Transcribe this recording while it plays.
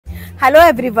Hello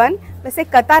everyone. वैसे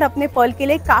कतार अपने पर्ल के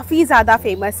लिए काफ़ी ज़्यादा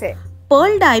फेमस है।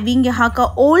 पर्ल डाइविंग यहाँ का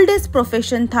ओल्डेस्ट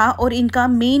प्रोफेशन था और इनका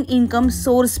मेन इनकम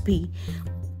सोर्स भी।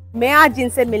 मैं आज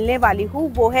जिनसे मिलने वाली हूँ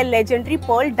वो है लेजेंडरी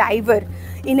पर्ल डाइवर।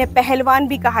 इन्हें पहलवान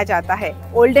भी कहा जाता है।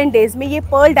 ओल्डन डेज में ये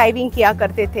पर्ल डाइविंग किया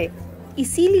करते थे,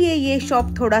 इसीलिए ये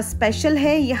शॉप थोड़ा स्पेशल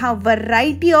है। यहाँ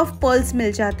वैरायटी ऑफ पर्ल्स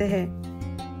मिल जाते हैं।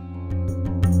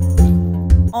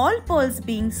 All pearls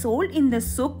being sold in the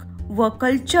सुक व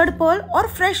कल्चर्ड पर्ल और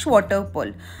फ्रेश वाटर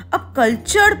पर्ल। अब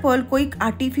कल्चर्ड पर्ल कोई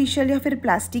आर्टिफिशियल या फिर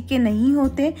प्लास्टिक के नहीं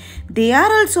होते। They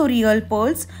are also real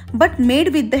pearls but made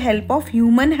with the help of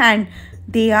human hand.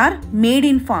 They are made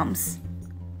in farms.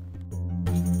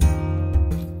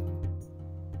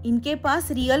 इनके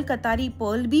पास रियल कतारी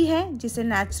पर्ल भी है जिसे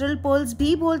नेचुरल पर्ल्स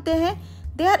भी बोलते हैं।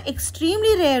 They are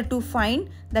extremely rare to find,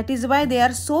 that is why they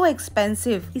are so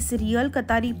expensive. इस real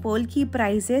कतारी Perl की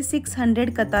price है 600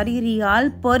 कतारी रियाल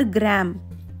पर ग्राम।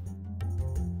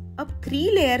 अब 3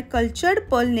 लेयर कल्चर्ड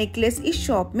पर्ल नेकलेस इस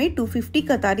शॉप में 250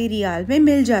 कतारी रियाल में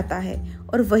मिल जाता है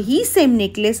और वही सेम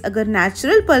नेकलेस अगर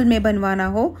नेचुरल पर्ल में बनवाना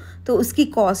हो तो उसकी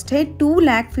कॉस्ट है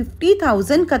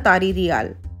 2,50,000 कतारी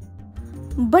riyal.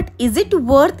 But is it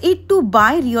worth it to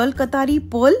by real Katari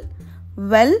Perl?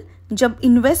 Well, जब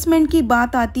इन्वेस्टमेंट की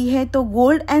बात आती है तो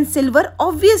gold and silver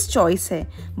obvious choice है,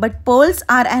 but pearls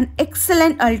are an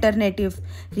excellent alternative.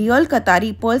 Real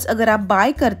Katari pearls अगर आप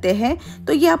बाय करते हैं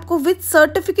तो ये आपको विद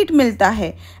सर्टिफिकेट मिलता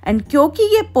है एंड क्योंकि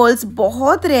ये पर्ल्स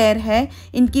बहुत रेयर है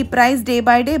इनकी प्राइस डे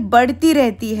बाय डे बढ़ती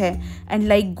रहती है and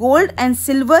like gold and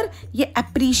silver ये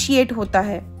अप्रिशिएट होता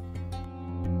है।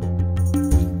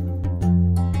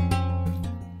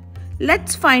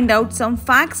 Let's find out some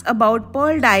facts about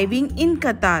pearl diving in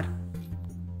Qatar.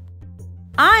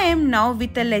 I am now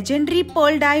with a legendary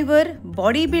pearl diver,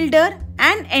 bodybuilder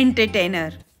and entertainer.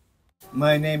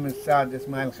 My name is Saad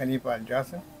Ismail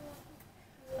Jassim.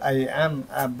 I am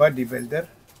a bodybuilder.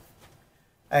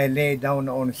 I lay down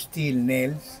on steel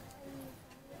nails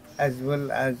as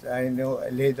well as I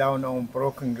lay down on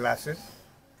broken glasses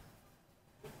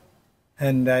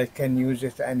and I can use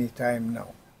it anytime now.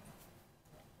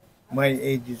 My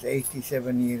age is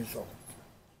 87 years old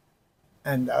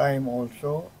and I'm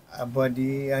also a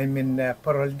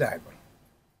pearl diver.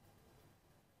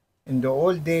 In the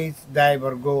old days,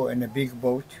 diver go in a big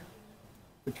boat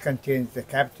which contains the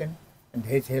captain and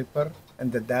his helper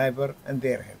and the diver and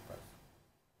their helpers.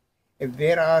 If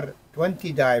there are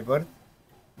 20 divers,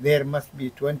 there must be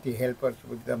 20 helpers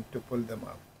with them to pull them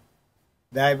out.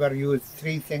 Diver use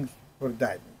 3 things for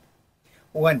diving.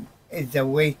 One is the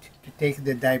weight to take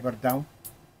the diver down.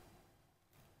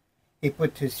 He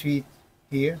put his feet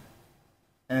here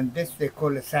and this they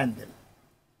call a sandal.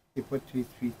 He put his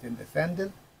feet in the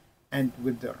sandal and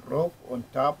with the rope on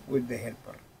top with the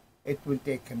helper. It will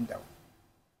take him down.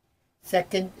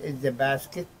 Second is the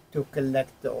basket to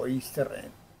collect the oyster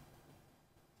in.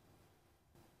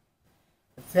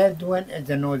 The third one is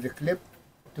the nose clip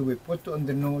to be put on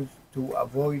the nose to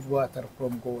avoid water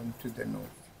from going to the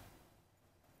nose.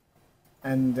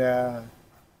 And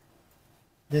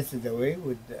this is the way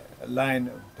with the line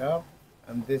on top,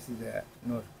 and this is the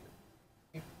nose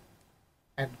clip,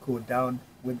 and go down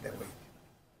with the weight.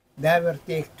 Diver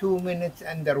take 2 minutes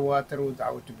underwater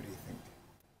without breathing.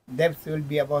 Depth will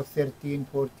be about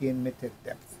 13-14 meter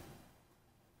depth.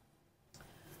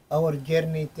 Our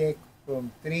journey take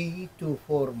from 3 to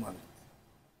 4 months.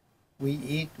 We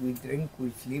eat, we drink,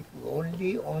 we sleep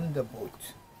only on the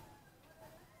boat.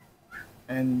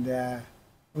 And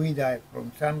we dive from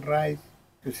sunrise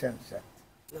to sunset.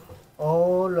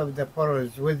 All of the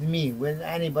pearls with me, with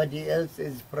anybody else,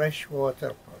 is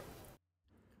freshwater pearl.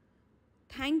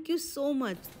 Thank you so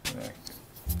much.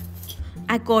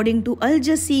 According to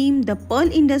Jassim, the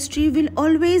pearl industry will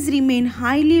always remain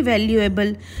highly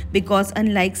valuable because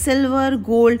unlike silver,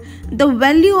 gold, the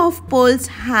value of pearls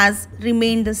has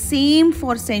remained the same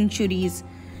for centuries.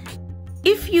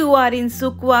 If you are in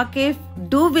Souq Waqif,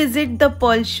 do visit the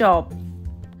pearl shop.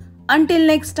 Until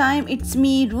next time, it's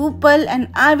me Rupal and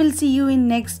I will see you in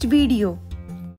next video.